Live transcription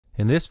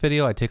In this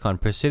video, I take on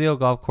Presidio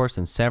Golf Course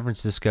in San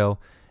Francisco,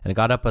 and I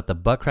got up at the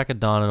butt crack of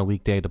dawn on a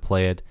weekday to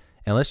play it,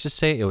 and let's just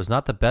say it was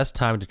not the best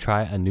time to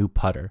try a new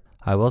putter.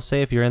 I will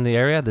say if you're in the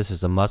area, this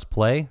is a must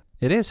play.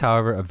 It is,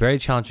 however, a very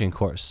challenging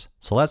course,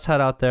 so let's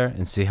head out there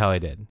and see how I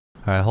did.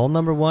 Alright, hole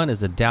number 1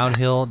 is a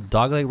downhill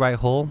dogleg right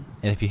hole,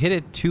 and if you hit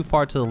it too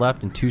far to the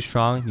left and too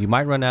strong, you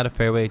might run out of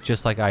fairway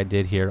just like I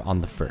did here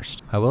on the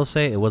first. I will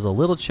say it was a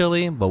little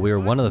chilly, but we were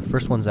one of the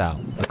first ones out.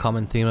 A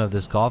common theme of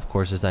this golf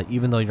course is that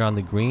even though you're on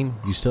the green,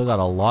 you still got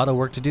a lot of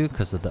work to do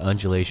because of the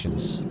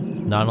undulations.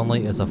 Not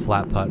only is a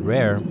flat putt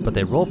rare, but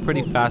they roll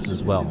pretty fast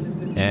as well.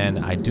 And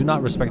I do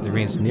not respect the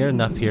greens near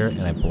enough here,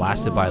 and I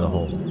blasted by the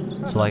hole.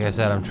 So like I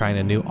said, I'm trying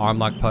a new arm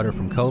lock putter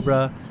from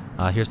Cobra.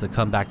 Here's the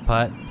comeback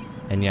putt,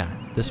 and yeah,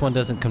 this one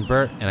doesn't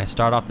convert, and I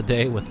start off the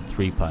day with a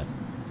 3 putt.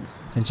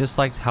 And just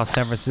like how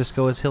San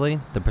Francisco is hilly,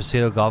 the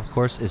Presidio Golf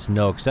Course is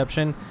no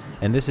exception,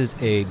 and this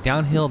is a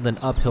downhill then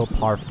uphill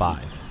par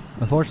 5.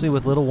 Unfortunately,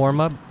 with little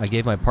warm up, I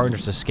gave my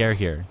partners a scare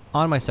here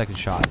on my second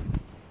shot.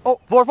 Oh,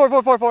 4, 4,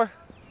 4, 4, 4.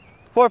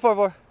 4, 4,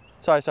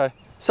 4.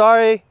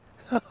 Sorry.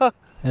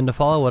 And to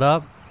follow it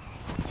up,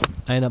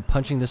 I end up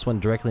punching this one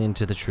directly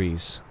into the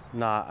trees.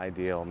 Not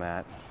ideal,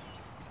 Matt.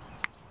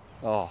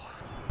 Oh.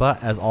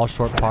 But as all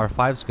short par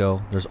 5s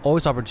go, there's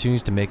always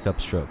opportunities to make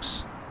up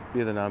strokes.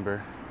 Be the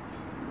number.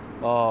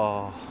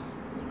 Oh.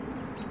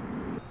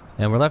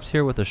 And we're left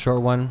here with a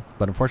short one,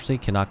 but unfortunately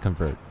cannot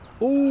convert.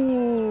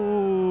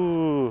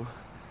 Ooh.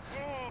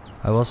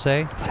 I will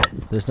say,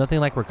 there's nothing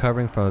like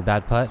recovering from a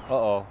bad putt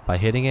by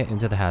hitting it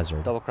into the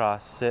hazard. Double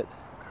cross, sit.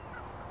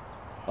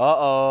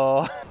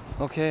 Uh-oh.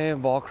 Okay,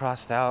 ball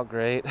crossed out,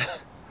 great.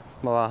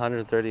 I'm about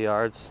 130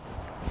 yards.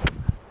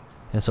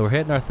 And so we're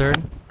hitting our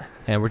third,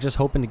 and we're just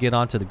hoping to get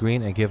onto the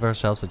green and give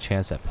ourselves a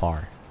chance at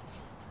par.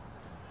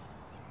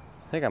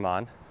 I think I'm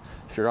on.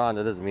 If you're on,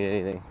 it doesn't mean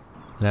anything.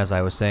 And as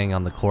I was saying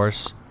on the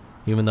course,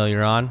 even though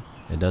you're on,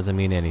 it doesn't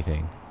mean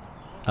anything.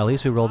 At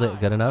least we rolled it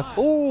good enough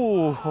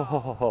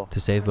to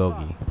save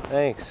bogey.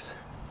 Thanks.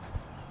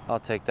 I'll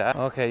take that.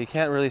 Okay, you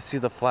can't really see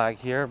the flag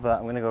here, but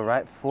I'm gonna go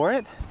right for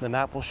it. The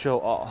map will show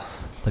all.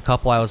 The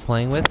couple I was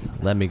playing with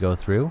let me go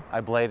through.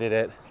 I bladed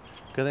it.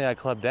 Good thing I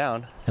clubbed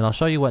down. And I'll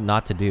show you what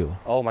not to do.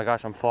 Oh my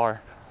gosh, I'm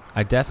far.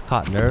 I def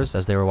caught nerves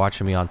as they were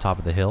watching me on top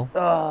of the hill.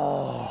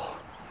 Oh.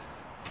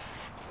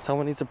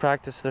 Someone needs to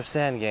practice their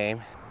sand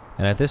game.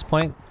 And at this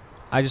point,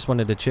 I just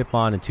wanted to chip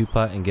on and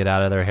 2-putt and get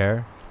out of their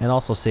hair, and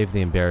also save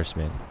the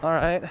embarrassment.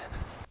 Alright.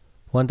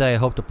 One day I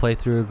hope to play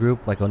through a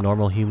group like a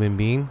normal human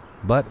being,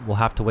 but we'll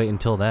have to wait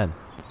until then.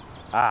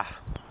 Not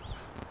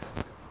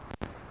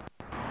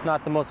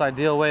the most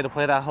ideal way to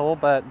play that hole,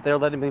 but they're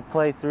letting me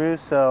play through,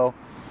 so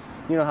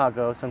you know how it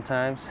goes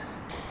sometimes.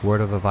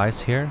 Word of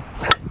advice here,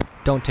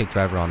 don't take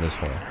driver on this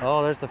hole.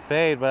 Oh, there's the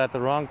fade, but at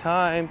the wrong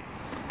time.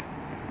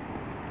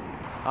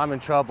 I'm in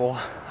trouble.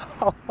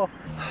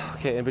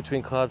 Okay, in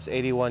between clubs,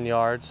 81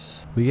 yards.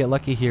 We get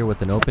lucky here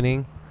with an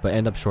opening, but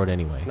end up short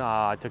anyway.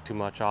 Nah, I took too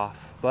much off,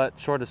 but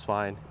short is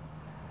fine.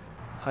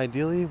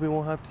 Ideally, we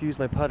won't have to use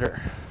my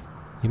putter.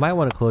 You might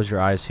want to close your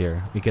eyes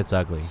here. It gets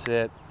ugly.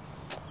 Sit.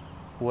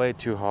 Way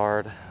too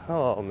hard.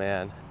 Oh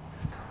man,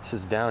 this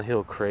is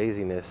downhill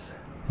craziness.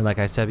 And like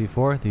I said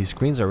before, these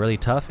greens are really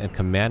tough and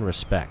command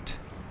respect.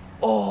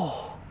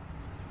 Oh,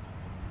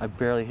 I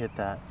barely hit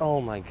that. Oh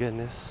my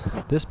goodness.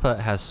 This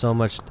putt has so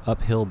much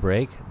uphill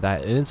break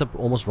that it ends up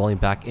almost rolling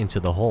back into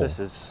the hole. This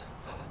is,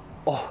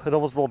 oh, it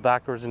almost rolled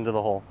backwards into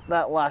the hole.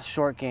 That last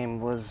short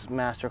game was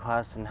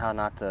masterclass in how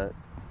not to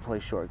play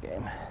short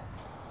game.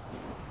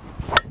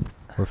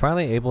 We're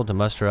finally able to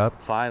muster up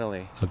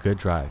a good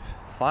drive.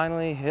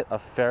 Finally hit a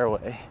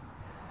fairway.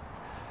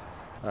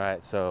 All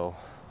right, so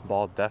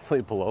ball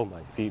definitely below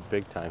my feet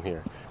big time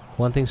here.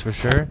 One thing's for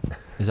sure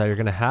is that you're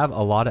gonna have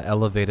a lot of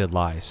elevated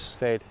lies.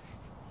 Fade.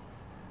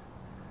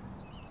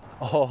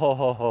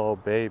 Oh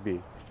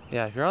baby.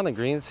 Yeah, if you're on the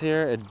greens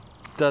here, it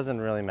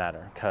doesn't really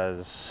matter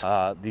because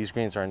these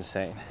greens are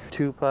insane.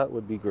 2-putt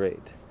would be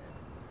great.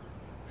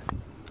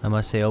 I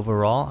must say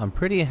overall, I'm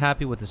pretty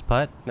happy with this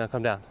putt. Now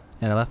come down.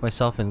 And I left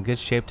myself in good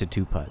shape to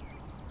 2-putt.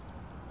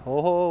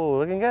 Oh,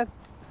 looking good.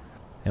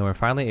 And we're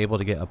finally able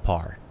to get a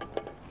par.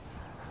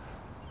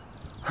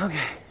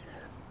 Okay.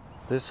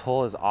 This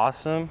hole is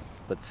awesome,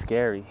 but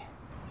scary.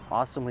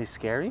 Awesomely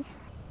scary.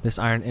 This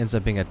iron ends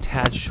up being a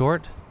tad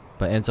short,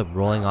 but ends up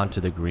rolling onto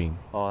the green.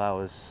 Oh, that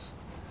was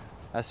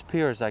as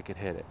pure as I could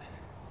hit it.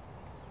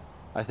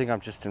 I think I'm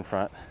just in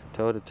front.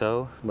 Toe to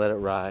toe, let it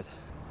ride.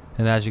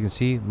 And as you can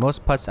see,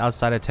 most putts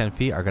outside of 10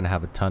 feet are going to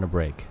have a ton of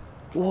break.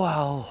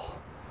 Wow.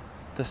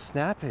 The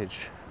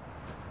snappage.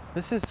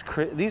 This is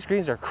these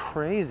greens are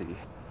crazy.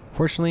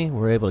 Fortunately,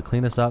 we're able to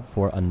clean this up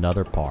for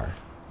another par.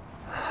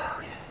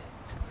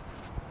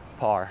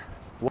 Par.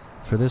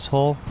 For this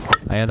hole,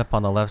 I end up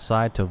on the left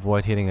side to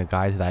avoid hitting a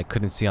guy that I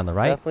couldn't see on the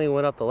right. Definitely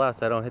went up the left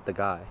so I don't hit the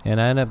guy.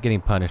 And I end up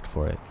getting punished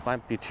for it.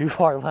 Might be too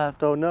far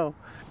left, oh no.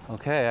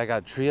 Okay, I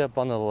got tree up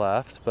on the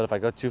left, but if I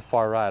go too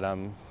far right,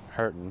 I'm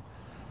hurting.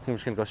 I'm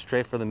just gonna go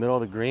straight for the middle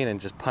of the green and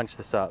just punch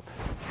this up.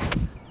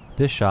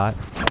 This shot,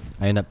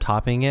 I end up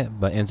topping it,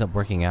 but ends up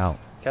working out.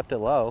 Kept it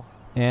low.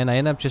 and I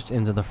end up just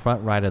into the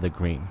front right of the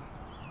green.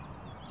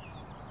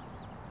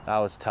 That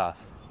was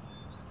tough.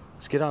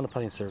 Let's get on the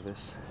putting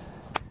surface.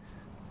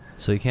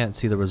 So you can't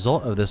see the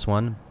result of this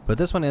one, but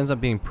this one ends up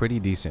being pretty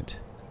decent.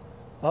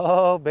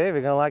 Oh,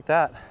 baby, gonna like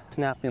that.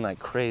 Snapping like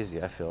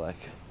crazy, I feel like.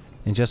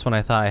 And just when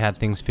I thought I had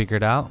things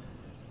figured out,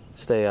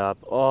 stay up.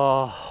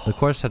 Oh, the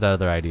course had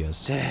other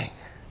ideas. dang.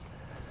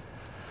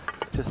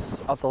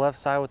 Just up the left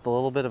side with a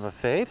little bit of a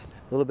fade.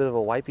 A little bit of a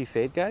wipey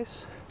fade,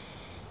 guys.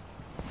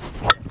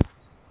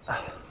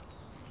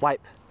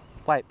 Wipe,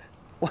 wipe.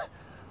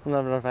 I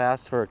don't know if I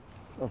asked for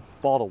a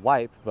ball to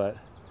wipe, but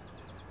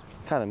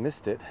kind of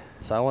missed it.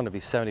 So I want to be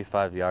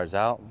 75 yards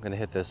out. I'm gonna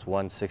hit this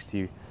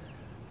 160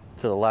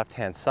 to the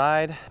left-hand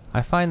side.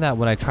 I find that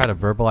when I try to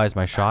verbalize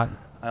my shot,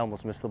 I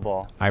almost missed the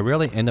ball. I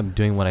rarely end up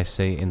doing what I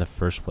say in the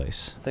first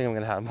place. I think I'm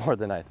gonna have more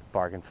than I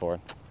bargained for.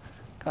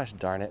 Gosh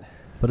darn it.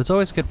 But it's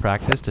always good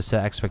practice to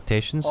set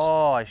expectations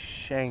Oh, I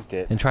shanked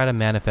it. and try to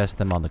manifest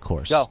them on the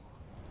course. Go.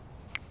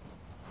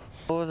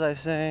 What was I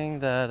saying?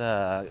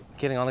 That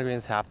getting on the green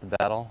is half the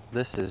battle.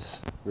 This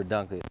is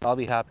redundant. I'll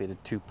be happy to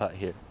two-putt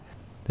here.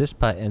 This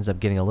putt ends up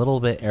getting a little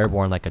bit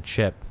airborne like a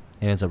chip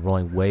and ends up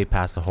rolling way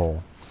past the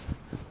hole.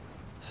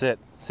 Sit,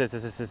 sit,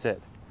 sit, sit, sit,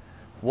 sit.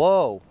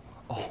 Whoa.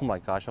 Oh my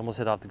gosh, I almost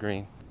hit off the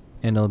green.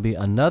 And it'll be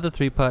another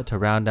 3-putt to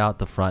round out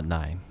the front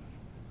 9.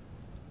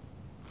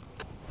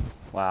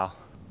 Wow.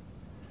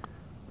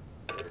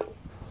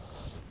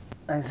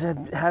 I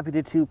said happy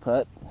to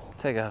two-putt.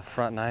 Take a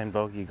front 9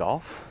 bogey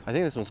golf. I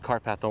think this one's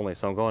cart path only,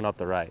 so I'm going up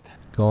the right.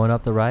 Going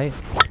up the right?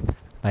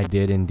 I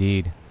did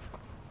indeed.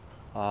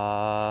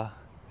 It's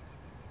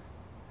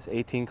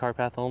 18 cart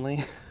path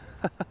only.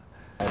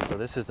 So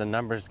this is a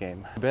numbers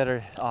game.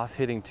 Better off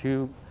hitting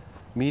 2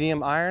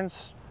 medium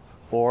irons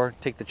or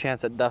take the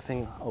chance at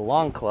duffing a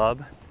long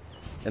club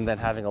and then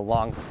having a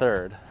long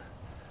third.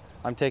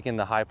 I'm taking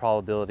the high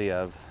probability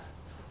of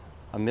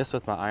a miss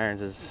with my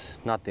irons is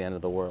not the end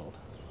of the world.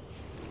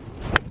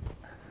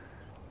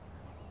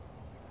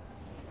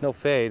 No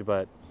fade,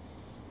 but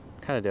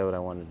kind of did what I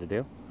wanted to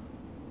do.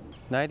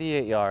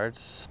 98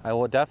 yards. I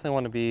will definitely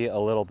want to be a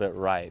little bit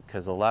right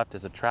because the left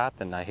is a trap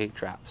and I hate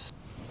traps.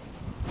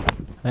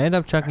 I end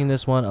up chucking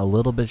this one a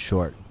little bit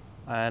short.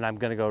 And I'm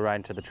gonna go right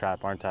into the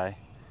trap, aren't I?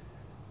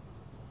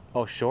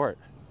 Oh, short.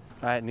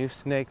 All right, new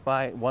snake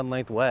bite,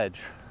 1-length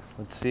wedge.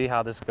 Let's see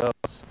how this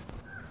goes.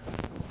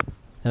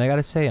 And I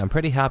gotta say, I'm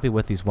pretty happy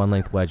with these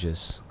 1-length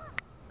wedges.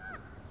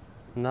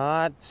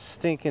 Not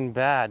stinking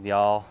bad,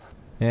 y'all.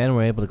 And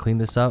we're able to clean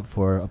this up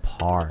for a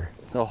par.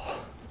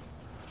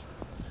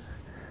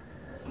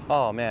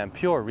 Oh man,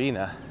 pure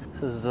arena.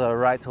 This is a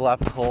right to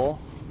left hole.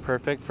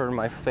 Perfect for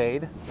my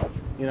fade,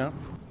 you know?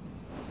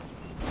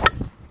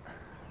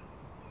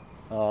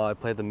 Oh, I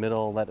played the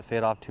middle, let it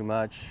fade off too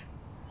much.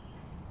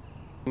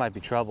 Might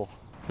be trouble.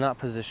 Not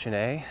position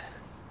A.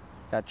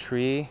 Got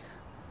tree.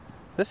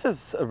 This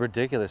is a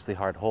ridiculously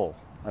hard hole,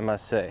 I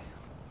must say.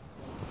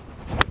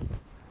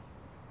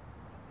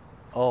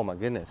 Oh my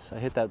goodness, I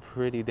hit that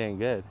pretty dang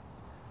good.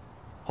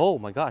 Oh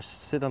my gosh,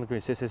 sit on the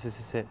green, sit, sit, sit,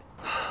 sit, sit.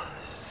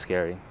 This is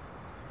scary.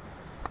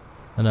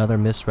 Another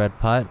misread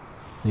putt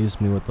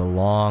leaves me with a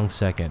long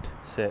second.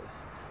 Sit.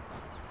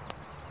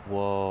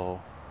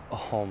 Whoa.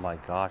 Oh my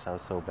gosh, that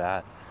was so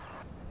bad.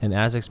 And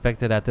as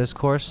expected at this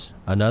course,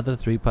 another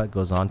 3-putt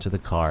goes on to the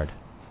card.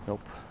 Nope.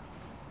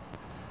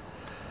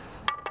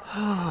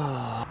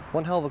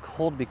 One hell of a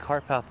hole to be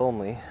cart path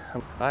only.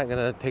 I'm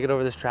gonna take it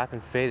over this trap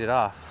and fade it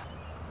off.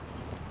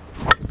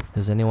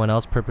 Does anyone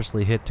else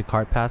purposely hit to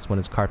cart paths when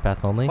it's cart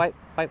path only? Wipe,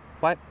 wipe,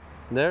 wipe.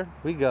 There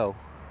we go.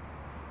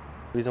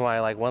 The reason why I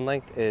like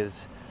 1-length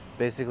is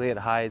basically it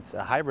hides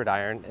a hybrid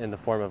iron in the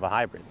form of a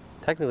hybrid.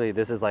 Technically,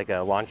 this is like a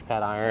launch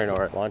pad iron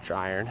or a launcher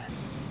iron.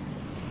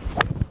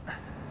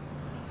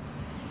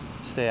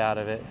 Stay out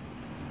of it.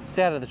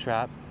 Stay out of the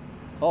trap.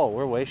 Oh,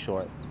 we're way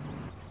short.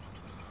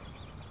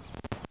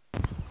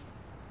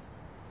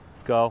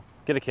 Go.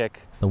 Get a kick.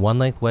 The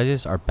 1-length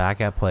wedges are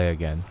back at play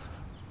again.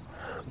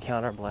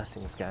 Count our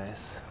blessings,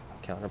 guys.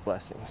 Count our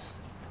blessings.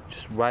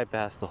 Just right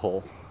past the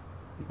hole.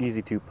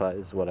 Easy 2-putt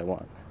is what I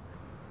want.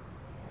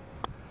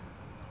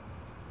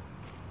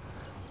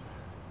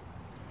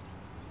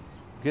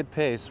 Good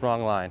pace,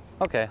 wrong line.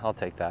 Okay, I'll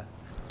take that.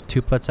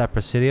 2 putts at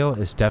Presidio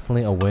is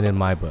definitely a win in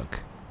my book.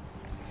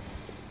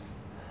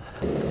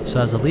 So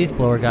as the leaf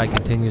blower guy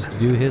continues to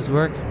do his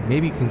work,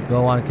 maybe you can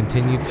go on and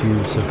continue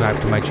to subscribe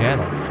to my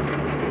channel.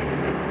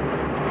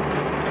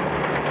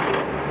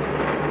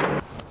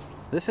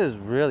 This is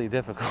really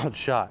difficult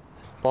shot.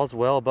 Ball's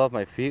well above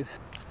my feet.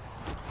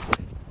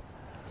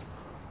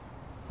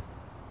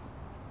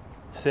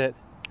 Sit.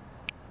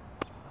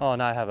 Oh,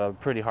 now I have a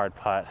pretty hard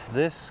putt.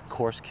 This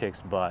course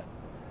kicks butt.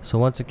 So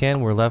once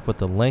again, we're left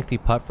with a lengthy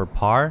putt for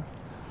par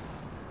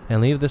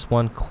and leave this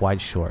one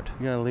quite short.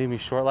 You're gonna leave me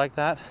short like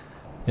that?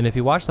 And if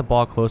you watch the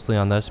ball closely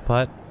on this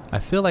putt, I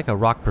feel like a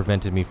rock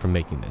prevented me from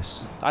making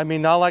this. I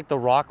mean, not like the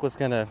rock was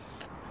gonna...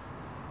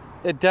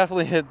 It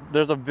definitely hit...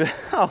 There's a bit...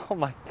 Oh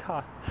my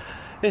God.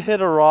 It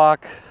hit a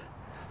rock.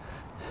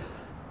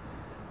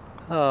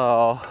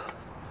 Oh.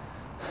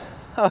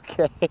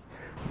 Okay.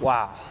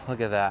 Wow,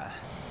 look at that.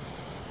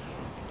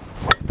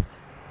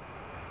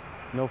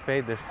 No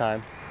fade this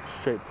time,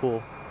 straight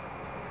pool.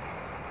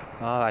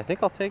 I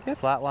think I'll take it.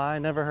 Flat lie,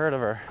 never heard of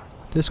her.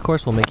 This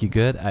course will make you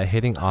good at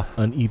hitting off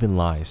uneven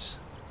lies.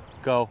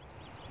 Go.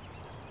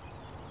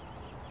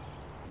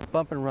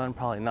 Bump and run,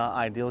 probably not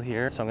ideal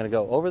here. So I'm gonna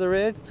go over the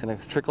ridge, it's gonna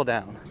trickle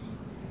down.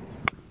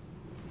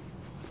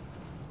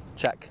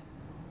 Check.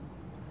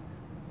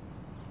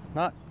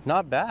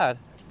 Not bad.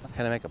 I'm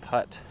gonna make a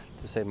putt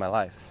to save my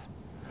life.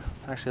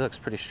 Actually looks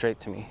pretty straight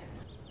to me.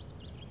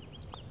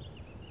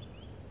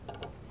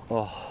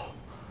 Oh.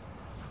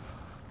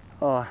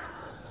 All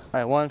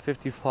right,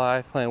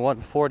 155, playing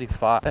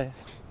 145.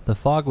 The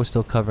fog was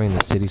still covering the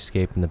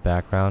cityscape in the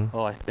background.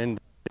 Oh, I thinned.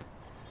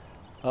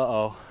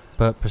 Uh-oh.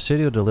 But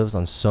Presidio delivers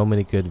on so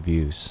many good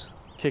views.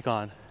 Kick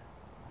on.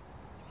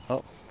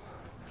 Oh,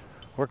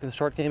 working the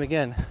short game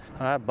again.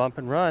 All right, bump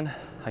and run.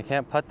 I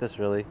can't putt this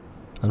really.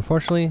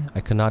 Unfortunately,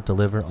 I could not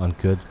deliver on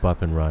good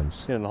bump and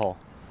runs. Get in the hole.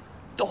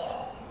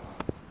 Oh.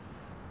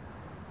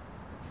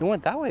 It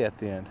went that way at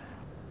the end.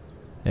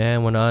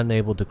 And when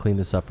unable to clean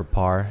this up for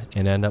par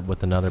and end up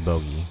with another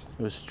bogey.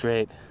 It was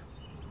straight.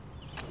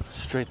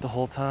 Straight the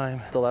whole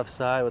time. The left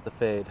side with the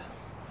fade.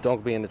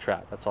 Don't be in the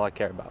trap. That's all I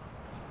care about.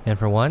 And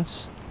for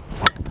once,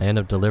 I end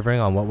up delivering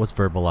on what was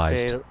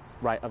verbalized. Fade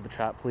right of the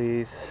trap,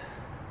 please.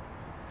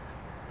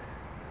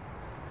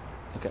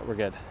 Okay, we're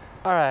good.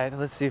 All right,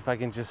 let's see if I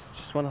can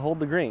just want to hold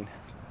the green.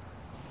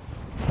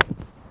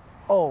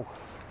 Oh,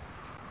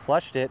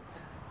 flushed it.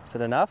 Is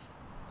it enough?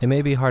 It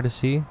may be hard to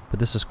see, but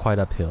this is quite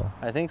uphill.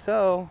 I think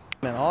so.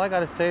 Man, all I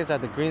gotta say is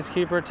that the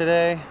greenskeeper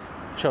today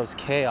chose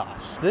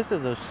chaos. This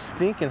is a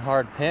stinking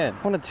hard pin.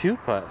 I want a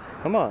 2-putt.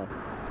 Come on.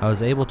 I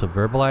was able to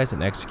verbalize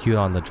and execute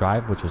on the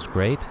drive, which was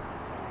great.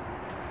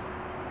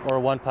 Or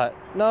a 1-putt.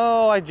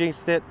 No, I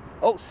jinxed it.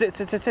 Oh, sit.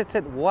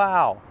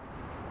 Wow.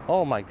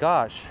 Oh my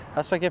gosh.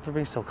 That's what I get for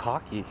being so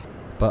cocky.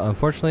 But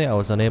unfortunately, I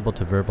was unable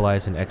to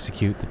verbalize and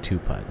execute the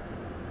 2-putt.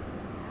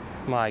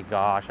 My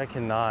gosh, I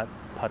cannot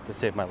putt to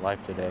save my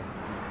life today.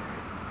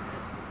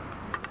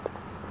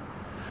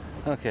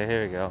 Okay,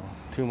 here we go.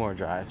 2 more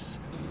drives.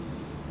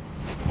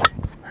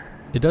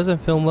 It doesn't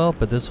film well,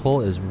 but this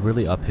hole is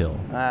really uphill.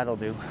 That'll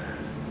do.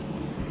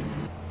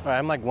 All right,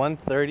 I'm like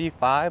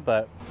 135,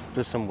 but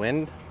there's some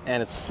wind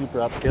and it's super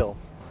uphill.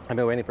 I've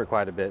been waiting for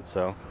quite a bit,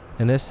 so.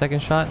 And this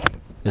second shot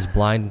is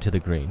blind into the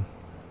green.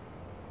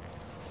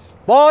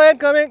 Ball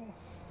incoming!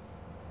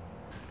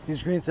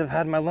 These greens have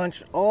had my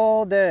lunch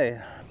all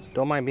day.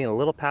 Don't mind being a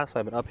little past, so I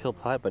have an uphill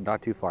putt, but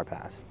not too far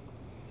past.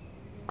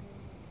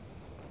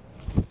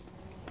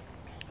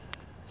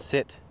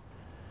 Sit.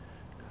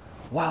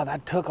 Wow,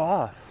 that took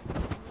off.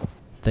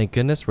 Thank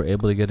goodness we're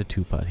able to get a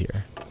 2-putt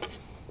here.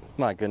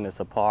 My goodness,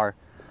 a par.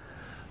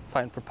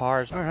 Fighting for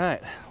pars. All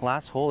right,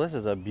 last hole. This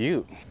is a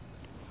beaut.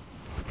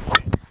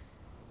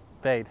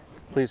 Fade.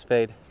 Please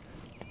fade.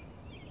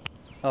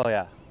 Oh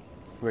yeah,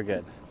 we're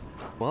good.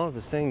 Well, as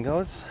the saying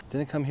goes,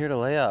 didn't come here to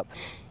lay up.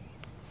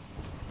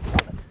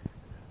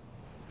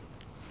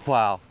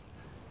 Wow,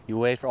 you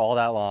wait for all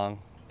that long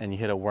and you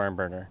hit a worm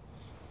burner.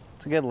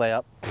 It's a good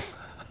layup.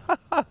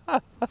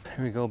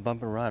 Here we go,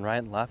 bump and run, right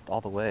and left,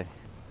 all the way.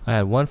 I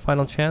had one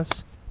final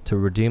chance to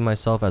redeem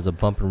myself as a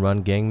bump and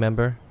run gang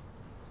member.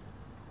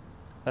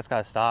 That's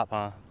gotta stop,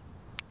 huh?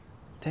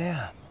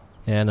 Damn.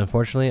 And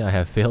unfortunately, I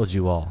have failed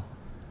you all.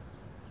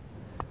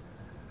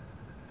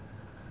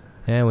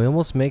 And we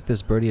almost make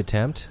this birdie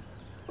attempt.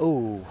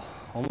 Ooh,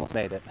 almost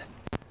made it.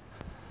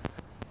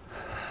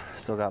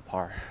 Still got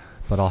par.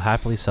 But I'll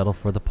happily settle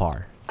for the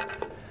par.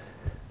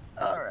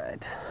 All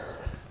right.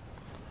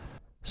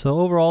 So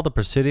overall, the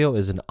Presidio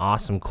is an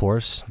awesome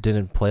course.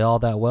 Didn't play all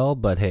that well,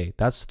 but hey,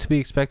 that's to be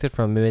expected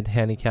from a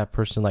mid-handicap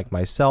person like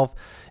myself.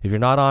 If you're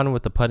not on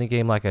with the putting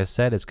game, like I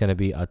said, it's going to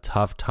be a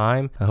tough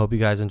time. I hope you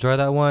guys enjoy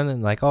that one.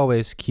 And like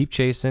always, keep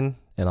chasing,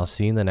 and I'll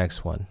see you in the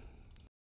next one.